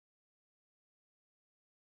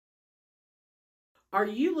Are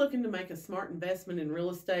you looking to make a smart investment in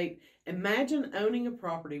real estate? Imagine owning a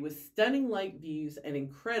property with stunning lake views and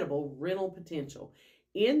incredible rental potential.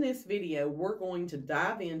 In this video, we're going to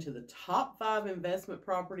dive into the top 5 investment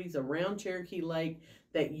properties around Cherokee Lake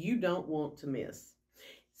that you don't want to miss.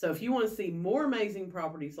 So if you want to see more amazing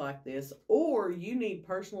properties like this, or you need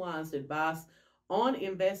personalized advice on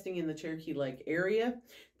investing in the Cherokee Lake area,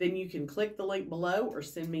 then you can click the link below or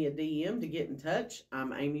send me a DM to get in touch.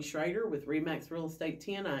 I'm Amy Shrader with Remax Real Estate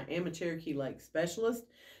 10. I am a Cherokee Lake specialist.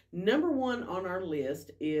 Number 1 on our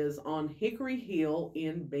list is on Hickory Hill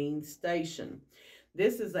in Bean Station.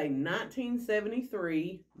 This is a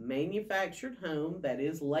 1973 manufactured home that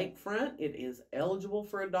is lakefront. It is eligible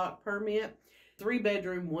for a dock permit.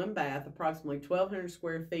 3-bedroom, 1 bath, approximately 1,200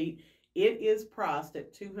 square feet. It is priced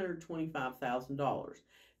at $225,000.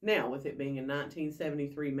 Now, with it being a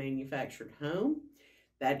 1973 manufactured home,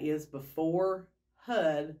 that is before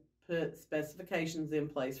HUD put specifications in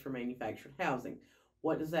place for manufactured housing.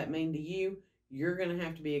 What does that mean to you? You're going to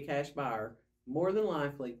have to be a cash buyer, more than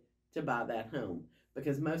likely, to buy that home,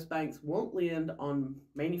 because most banks won't lend on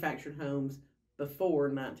manufactured homes before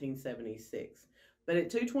 1976. But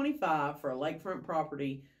at $225,000 for a lakefront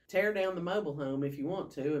property, tear down the mobile home if you want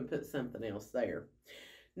to and put something else there.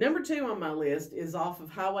 Number 2 on my list is off of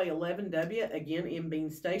Highway 11W, again in Bean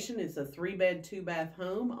Station. It's a 3-bed, 2-bath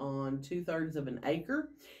home on 2/3 of an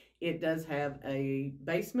acre. It does have a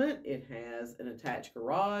basement. It has an attached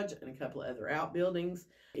garage and a couple of other outbuildings.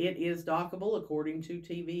 It is dockable according to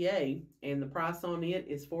TVA, and the price on it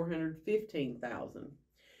is $415,000.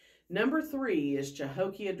 Number 3 is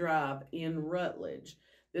Chahokia Drive in Rutledge.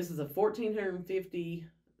 This is a 1,450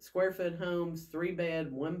 square foot homes,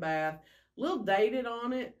 3-bed, 1 bath. A little dated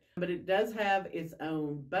on it, but it does have its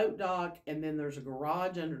own boat dock, and then there's a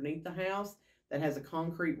garage underneath the house that has a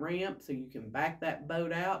concrete ramp so you can back that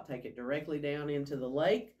boat out, take it directly down into the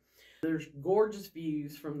lake. There's gorgeous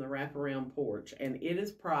views from the wraparound porch, and it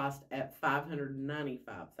is priced at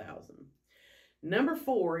 $595,000. Number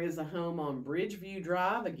 4 is a home on Bridgeview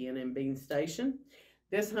Drive, again in Bean Station.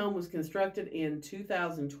 This home was constructed in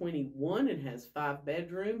 2021. It has 5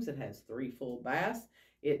 bedrooms. It has 3 full baths.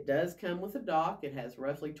 It does come with a dock. It has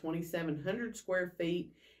roughly 2,700 square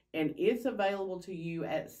feet, and it's available to you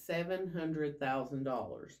at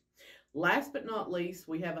 $700,000. Last but not least,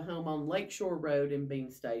 we have a home on Lakeshore Road in Bean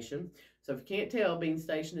Station. So if you can't tell, Bean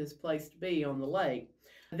Station is a place to be on the lake.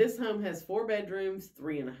 This home has 4 bedrooms,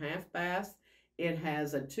 3.5 baths. It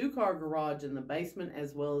has a 2-car garage in the basement,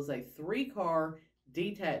 as well as a 3-car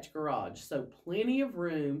detached garage, so plenty of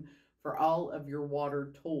room for all of your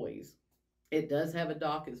water toys. It does have a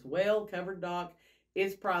dock as well, covered dock.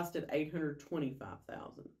 It's priced at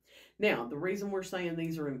 $825,000. Now, the reason we're saying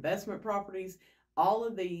these are investment properties, all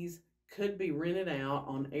of these could be rented out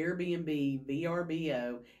on Airbnb,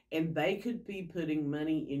 Vrbo, and they could be putting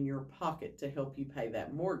money in your pocket to help you pay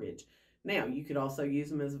that mortgage. Now, you could also use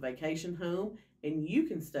them as a vacation home, and you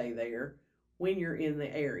can stay there when you're in the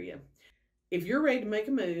area. If you're ready to make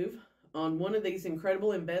a move on one of these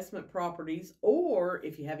incredible investment properties, or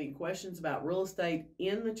if you have any questions about real estate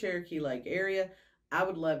in the Cherokee Lake area, I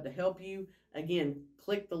would love to help you. Again,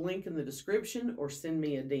 click the link in the description or send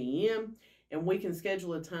me a DM, and we can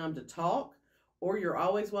schedule a time to talk, or you're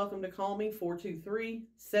always welcome to call me,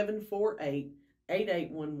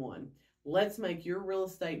 423-748-8811. Let's make your real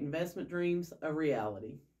estate investment dreams a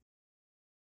reality.